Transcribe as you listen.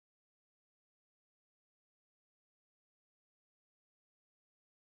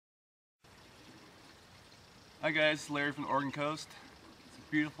Hi guys, Larry from the Oregon coast. It's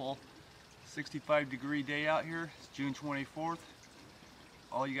a beautiful 65-degree day out here. It's June 24th.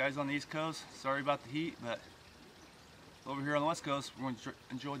 All you guys on the East Coast, sorry about the heat, but over here on the West Coast, we're going to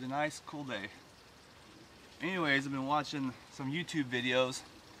enjoy the nice, cool day. Anyways, I've been watching some YouTube videos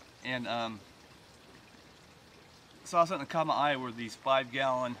and saw something that caught my eye were these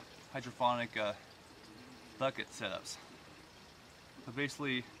 5-gallon hydroponic bucket setups. So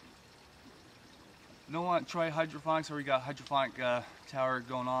basically, you don't want to try hydroponics, or we got hydroponic tower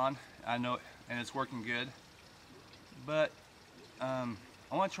going on. I know, and it's working good. But I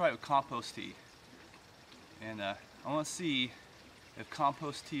want to try it with compost tea, and I want to see if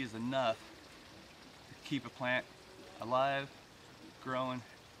compost tea is enough to keep a plant alive, growing,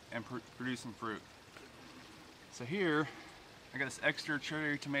 and producing fruit. So here, I got this extra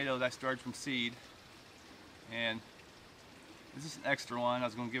cherry tomato that I started from seed, and this is an extra one. I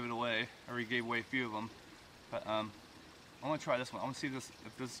was going to give it away. I already gave away a few of them, but I want to try this one. I want to see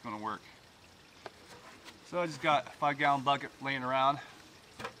if this is going to work. So I just got a 5-gallon bucket laying around.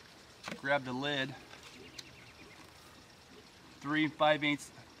 Grabbed the lid. 3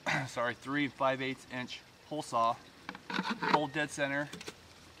 5/8 inch hole saw. Hole dead center.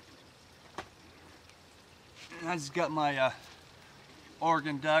 And I just got my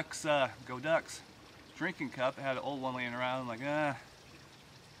Oregon Ducks, Go Ducks drinking cup. I had an old one laying around. I'm like,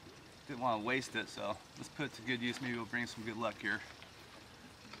 didn't want to waste it, so let's put it to good use. Maybe we'll bring some good luck here.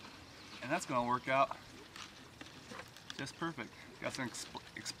 And that's going to work out just perfect. Got some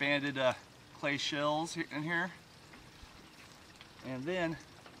expanded clay shells in here. And then,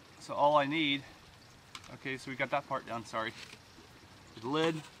 so all I need, okay, so we got that part done, sorry. The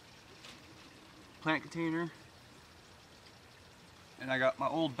lid, plant container, and I got my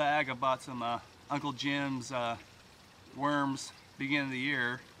old bag. I bought some Uncle Jim's worms beginning of the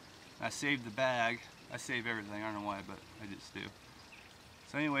year. I saved the bag. I save everything, I don't know why, but I just do.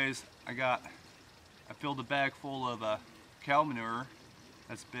 So anyways, I filled the bag full of cow manure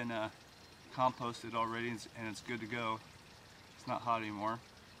that's been composted already, and it's good to go. It's not hot anymore.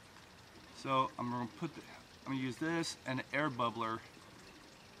 So I'm gonna use this and an air bubbler,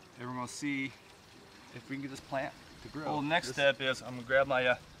 and we're gonna see if we can get this plant to grow. Well, the next step is I'm gonna grab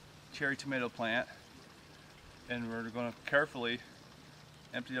my cherry tomato plant, and we're gonna carefully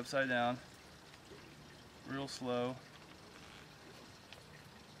empty it upside down, real slow,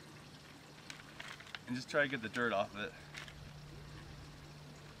 and just try to get the dirt off of it.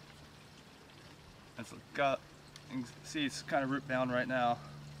 And so you can see it's kind of root bound right now.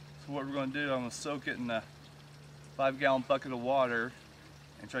 So what we're going to do, I'm going to soak it in a 5-gallon bucket of water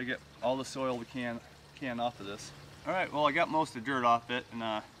and try to get all the soil we can off of this. Alright, well, I got most of the dirt off it, and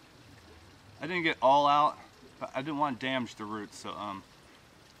I didn't get all out, but I didn't want to damage the roots, so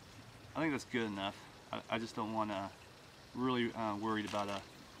I think that's good enough. I just don't want to really worried about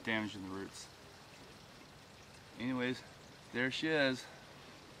damaging the roots. Anyways, there she is.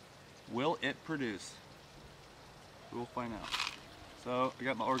 Will it produce? We'll find out. So I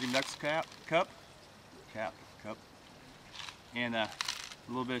got my Oregon Ducks cup, and a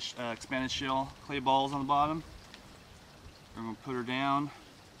little bit of expanded shell clay balls on the bottom. We're gonna put her down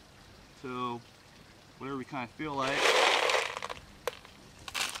to whatever we kind of feel like,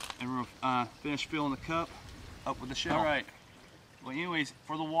 and we're gonna finish filling the cup up with the shell. All right. Well, anyways,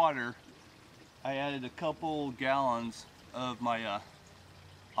 for the water, I added a couple gallons of my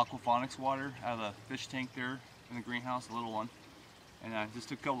Aquaponics water out of a fish tank there in the greenhouse, a little one, and I just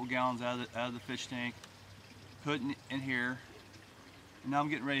took a couple gallons out of the fish tank, put it in here, and now I'm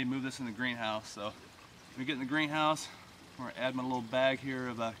getting ready to move this in the greenhouse. So when we get in the greenhouse, we're going to add my little bag here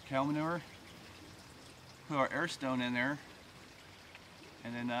of cow manure, put our air stone in there,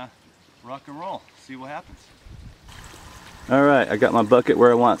 and then rock and roll, see what happens. Alright, I got my bucket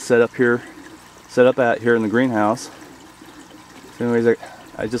where I want it set up at here in the greenhouse. So anyways,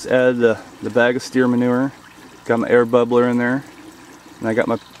 I just added the bag of steer manure, got my air bubbler in there, and I got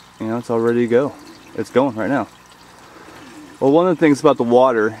my, it's all ready to go. It's going right now. Well, one of the things about the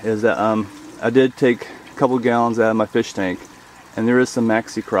water is that I did take a couple gallons out of my fish tank, and there is some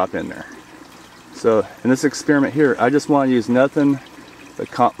maxi crop in there. So in this experiment here, I just want to use nothing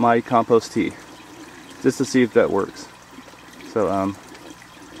but my compost tea, just to see if that works. So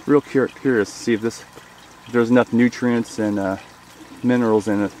real curious to see if there's enough nutrients and minerals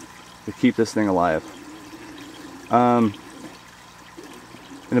in it to keep this thing alive. In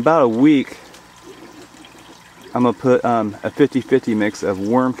about a week, I'm gonna put a 50-50 mix of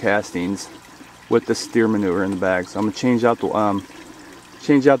worm castings with the steer manure in the bag. So I'm gonna change out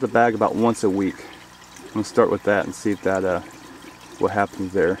the bag about once a week. I'm gonna start with that and see if that what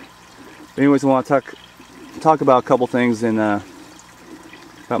happens there. But anyways, I want to talk talk about a couple things in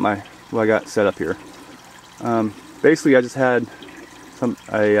about what I got set up here. Basically, I just had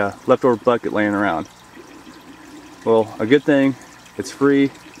a leftover bucket laying around. Well, a good thing, it's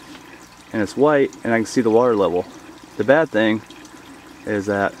free and it's white and I can see the water level. The bad thing is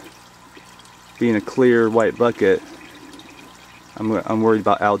that being a clear white bucket, I'm worried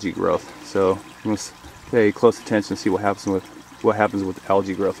about algae growth. So I'm going to pay close attention and see what happens with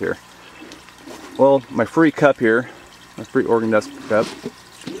algae growth here. Well, my free cup here, my free organ dust cup.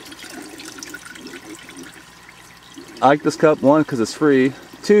 I like this cup, 1, because it's free,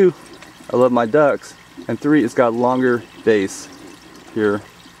 2, I love my ducks, and 3, it's got a longer base here,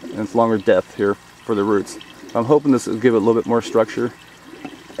 and it's longer depth here for the roots. I'm hoping this will give it a little bit more structure,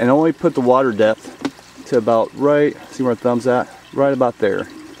 and I only put the water depth to about right, see where my thumb's at? Right about there.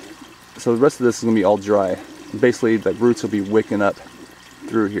 So the rest of this is going to be all dry. Basically, the roots will be wicking up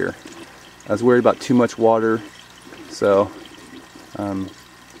through here. I was worried about too much water, so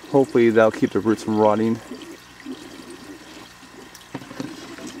hopefully that'll keep the roots from rotting.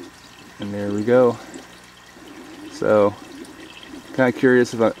 And there we go. So, kind of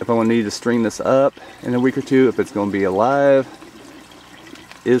curious if I'm going to need to string this up in a week or two, if it's going to be alive.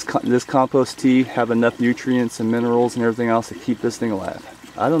 Is this compost tea have enough nutrients and minerals and everything else to keep this thing alive?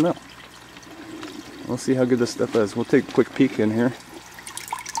 I don't know. We'll see how good this stuff is. We'll take a quick peek in here.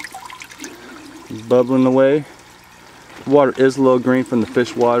 It's bubbling away. The water is a little green from the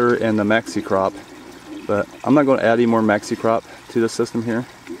fish water and the maxi crop, but I'm not going to add any more maxi crop to the system here.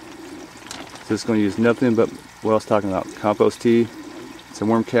 Just going to use nothing but what I was talking about, compost tea, some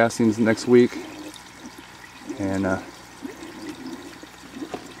worm castings next week, and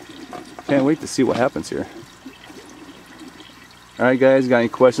can't wait to see what happens here. Alright guys, got any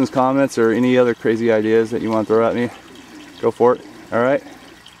questions, comments, or any other crazy ideas that you want to throw at me? Go for it. Alright,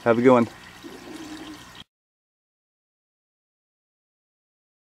 have a good one.